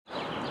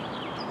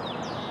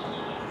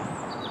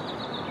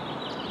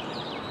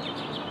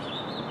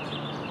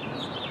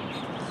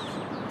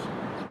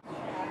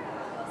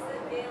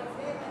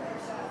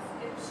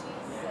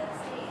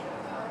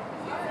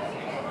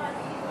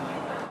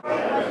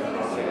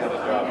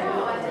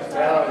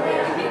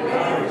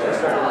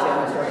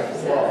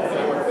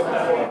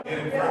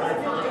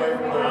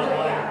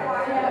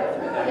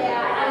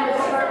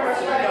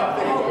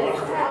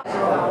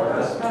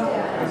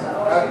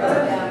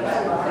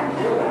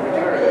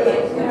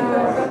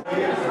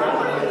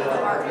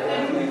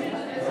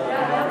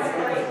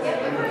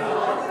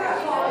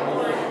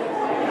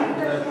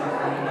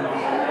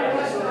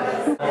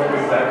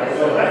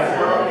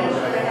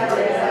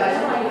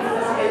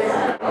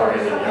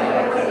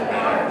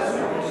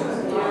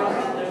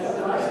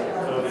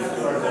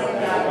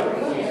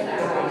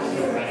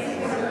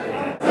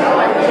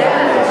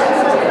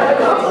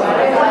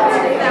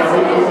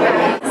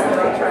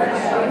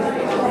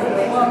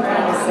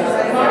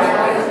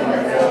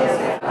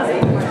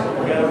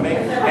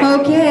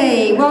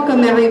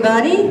Welcome,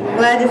 everybody.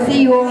 Glad to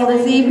see you all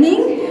this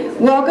evening.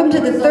 Welcome to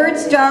the third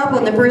stop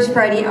on the First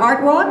Friday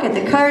Art Walk at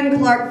the Karin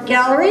Clarke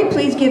Gallery.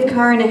 Please give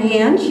Karin a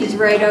hand. She's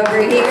right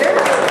over here.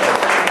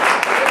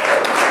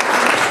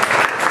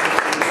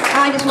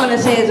 I just want to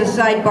say as a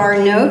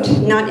sidebar note,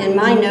 not in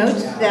my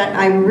notes, that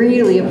I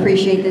really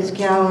appreciate this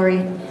gallery.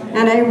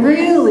 And I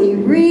really,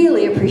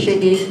 really appreciate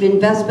the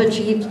investment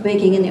she keeps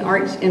making in the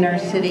arts in our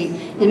city.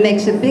 It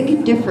makes a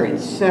big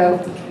difference. So,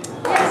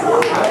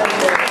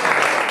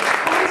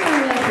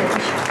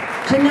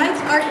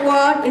 tonight's Art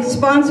Walk is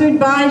sponsored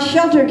by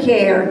Shelter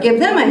Care. Give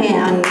them a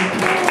hand.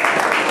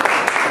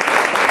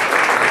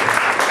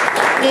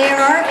 They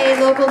are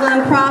a local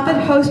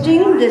nonprofit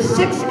hosting the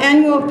 6th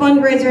annual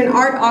fundraiser and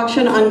art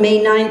auction on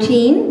May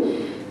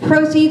 19.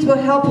 Proceeds will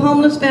help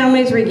homeless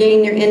families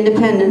regain their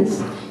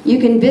independence. You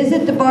can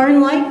visit the Barn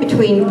Light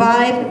between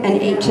 5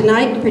 and 8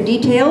 tonight for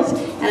details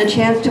and a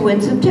chance to win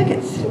some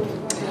tickets.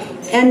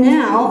 And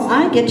now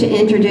I get to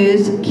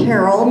introduce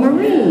Carol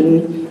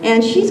Marine,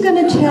 and she's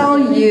going to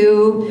tell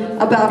you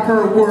about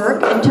her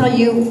work and tell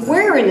you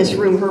where in this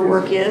room her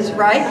work is,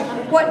 right?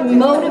 What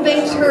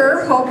motivates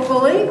her,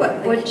 hopefully,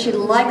 what she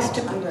likes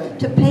to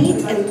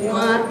paint and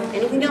want.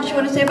 Anything else you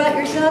want to say about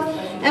yourself?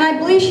 And I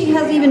believe she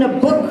has even a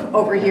book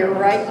over here,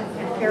 right,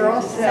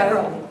 Carol?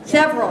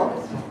 Several.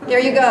 There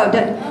you go.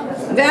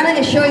 Vanna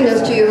is showing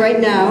those to you right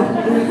now.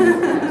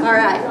 All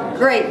right,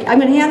 great. I'm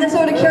going to hand this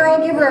over to Carol.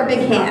 Give her a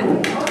big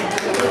hand.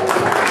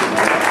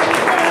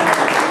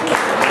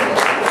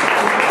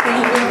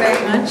 Thank you very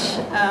much.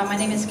 My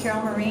name is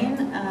Carol Marine.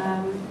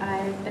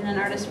 I've been an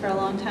artist for a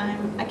long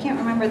time. I can't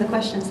remember the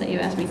questions that you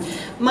asked me.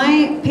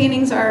 My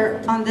paintings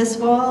are on this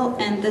wall,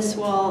 and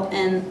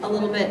a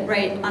little bit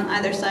right on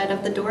either side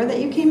of the door that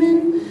you came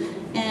in.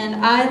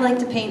 And I like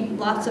to paint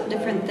lots of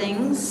different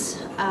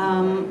things.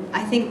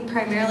 I think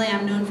primarily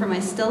I'm known for my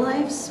still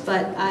lifes,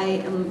 but I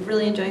am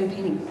really enjoying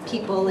painting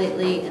people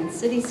lately and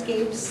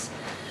cityscapes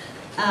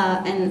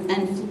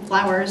and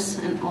flowers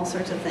and all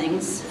sorts of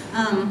things.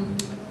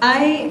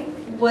 I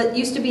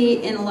used to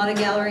be in a lot of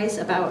galleries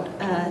about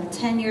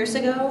 10 years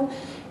ago,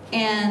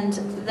 and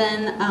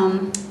then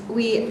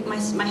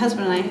my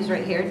husband and I, who's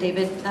right here,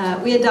 David,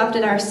 we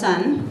adopted our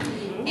son,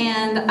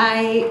 and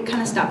I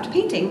kind of stopped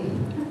painting.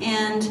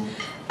 And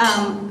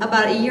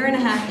about a year and a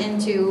half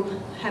into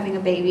having a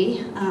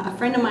baby, a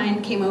friend of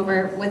mine came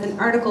over with an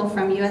article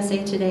from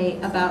USA Today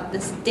about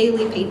this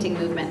daily painting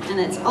movement, and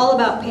it's all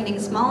about painting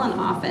small and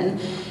often.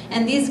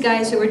 And these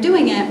guys who were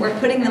doing it were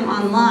putting them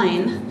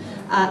online,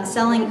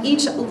 selling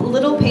each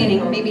little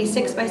painting, maybe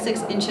 6 by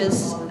 6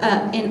 inches,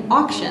 in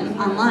auction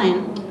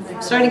online,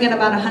 starting at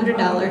about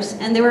 $100,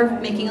 and they were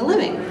making a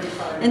living.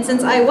 And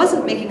since I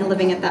wasn't making a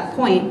living at that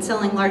point,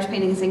 selling large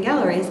paintings in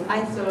galleries,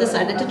 I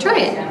decided to try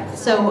it.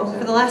 So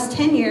for the last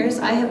 10 years,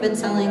 I have been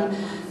selling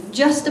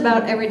just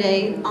about every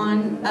day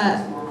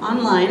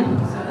online,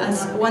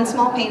 one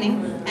small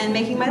painting, and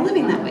making my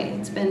living that way.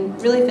 It's been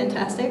really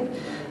fantastic.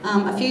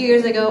 A few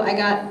years ago, I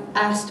got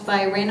asked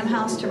by Random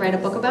House to write a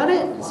book about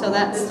it, so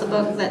that's the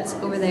book that's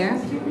over there.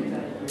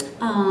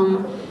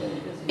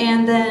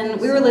 And then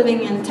we were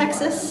living in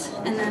Texas,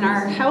 and then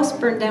our house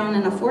burned down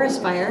in a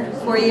forest fire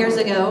 4 years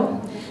ago,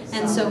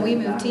 and so we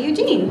moved to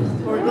Eugene.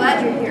 We're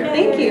glad you're here.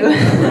 Thank you.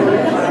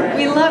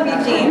 We love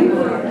Eugene.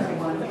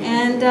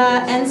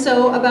 And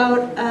so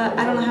about,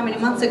 I don't know how many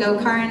months ago,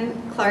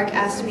 Karin Clarke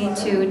asked me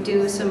to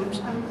do some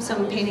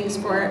paintings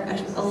for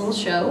a little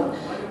show,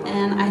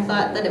 and I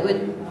thought that it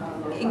would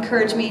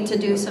encourage me to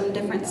do some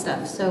different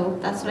stuff. So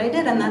that's what I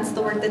did, and that's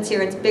the work that's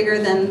here. It's bigger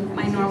than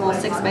my normal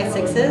 6 by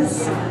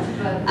 6s,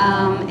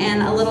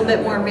 and a little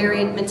bit more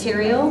varied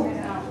material,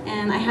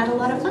 and I had a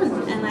lot of fun,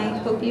 and I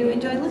hope you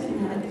enjoyed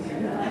looking at it.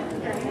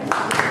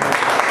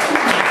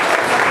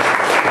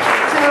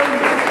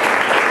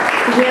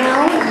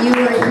 Well, you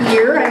are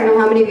here. I don't know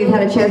how many of you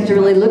have had a chance to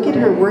really look at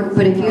her work,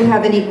 but if you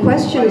have any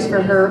questions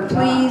for her,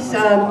 please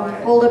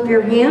hold up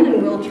your hand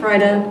and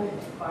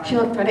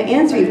she'll try to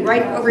answer you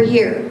right over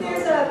here.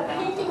 There's a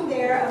painting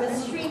there of a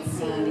street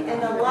scene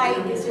and the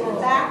light is in the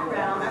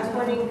background. I was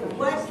wondering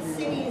what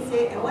city is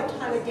it and what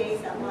time of day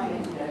is that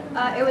light?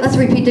 Let's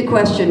repeat the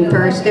question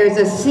first. There's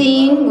a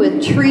scene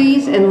with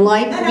trees and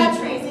light. No, not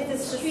trees.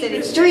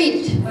 It's a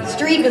street.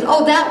 Street with,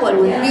 oh, that one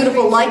with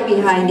beautiful light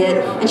behind it.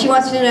 And she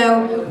wants to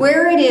know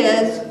where it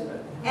is.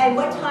 And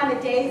what time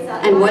of day is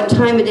that And light? what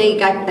time of day you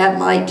got that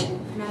light.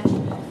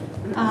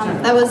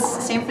 That was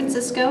San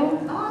Francisco.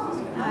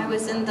 I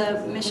was in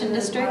the Mission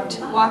District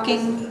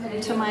walking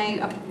to my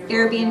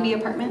Airbnb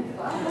apartment,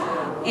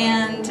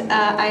 and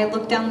I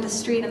looked down the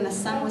street and the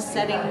sun was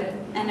setting,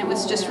 and it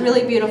was just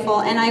really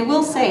beautiful. And I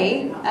will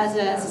say, as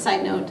a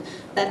side note,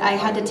 that I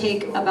had to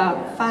take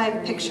about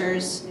 5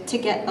 pictures to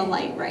get the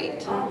light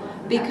right,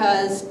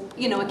 because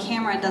a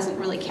camera doesn't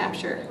really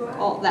capture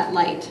all that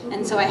light,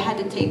 and so I had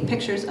to take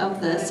pictures of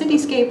the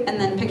cityscape and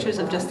then pictures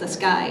of just the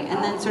sky,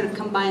 and then sort of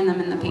combine them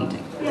in the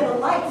painting. Yeah, the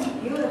light's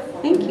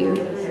beautiful. Thank you.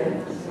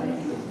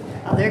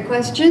 Other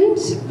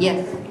questions?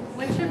 Yes.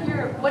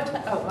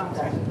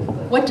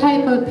 What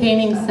type of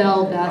paintings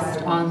sell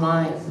best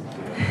online?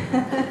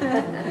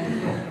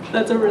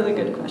 That's a really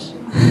good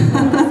question.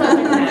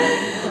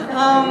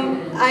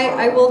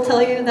 I will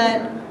tell you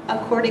that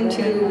according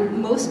to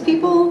most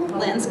people,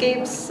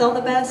 landscapes sell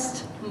the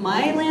best.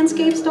 My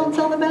landscapes don't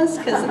sell the best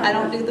because I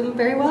don't do them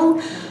very well.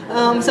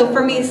 So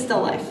for me,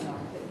 still life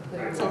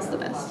sells the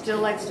best. Still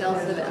life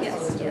sells the best.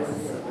 Yes. Yes.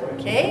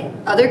 Okay.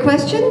 Other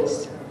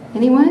questions?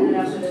 Anyone?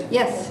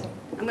 Yes.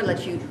 I'm going to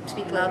let you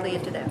speak loudly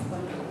into that.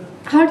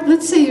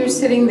 Let's say you're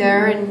sitting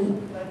there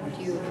and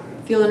you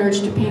feel an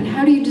urge to paint.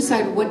 How do you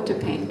decide what to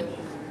paint?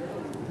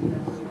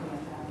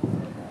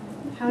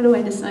 How do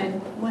I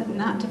decide what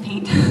not to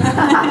paint?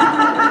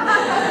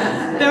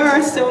 There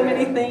are so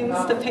many things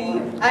to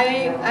paint.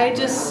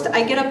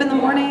 I get up in the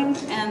morning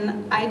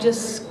and I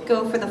just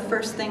go for the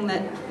first thing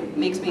that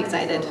makes me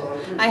excited.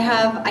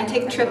 I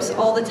take trips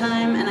all the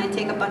time and I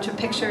take a bunch of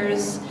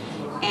pictures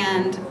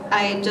and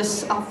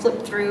I'll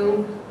flip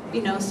through,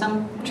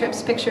 some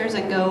trips pictures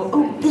and go,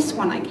 oh, this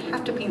one, I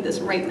have to paint this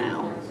right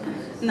now.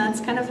 And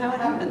that's kind of how it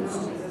happens.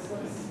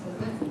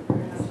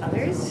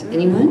 Others?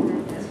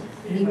 Anyone?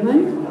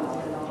 Anyone?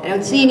 I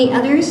don't see any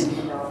others.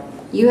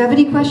 You have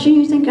any question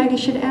you think I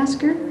should ask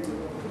her?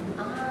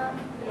 I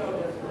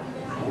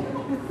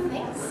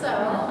think so.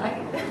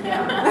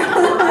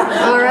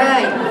 All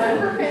right.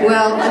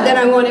 Well, then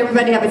I want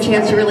everybody to have a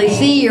chance to really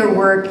see your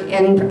work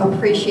and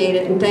appreciate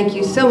it. And thank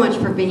you so much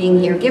for being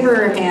here. Give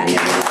her a hand.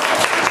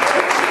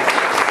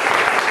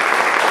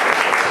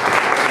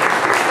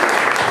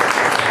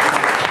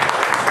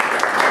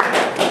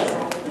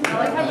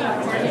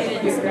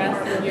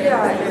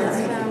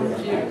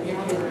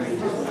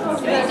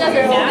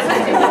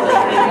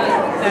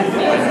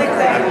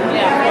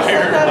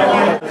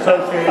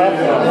 Associated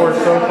in a more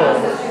social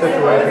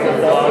situation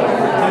with dogs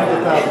for tens of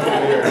thousands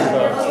of years.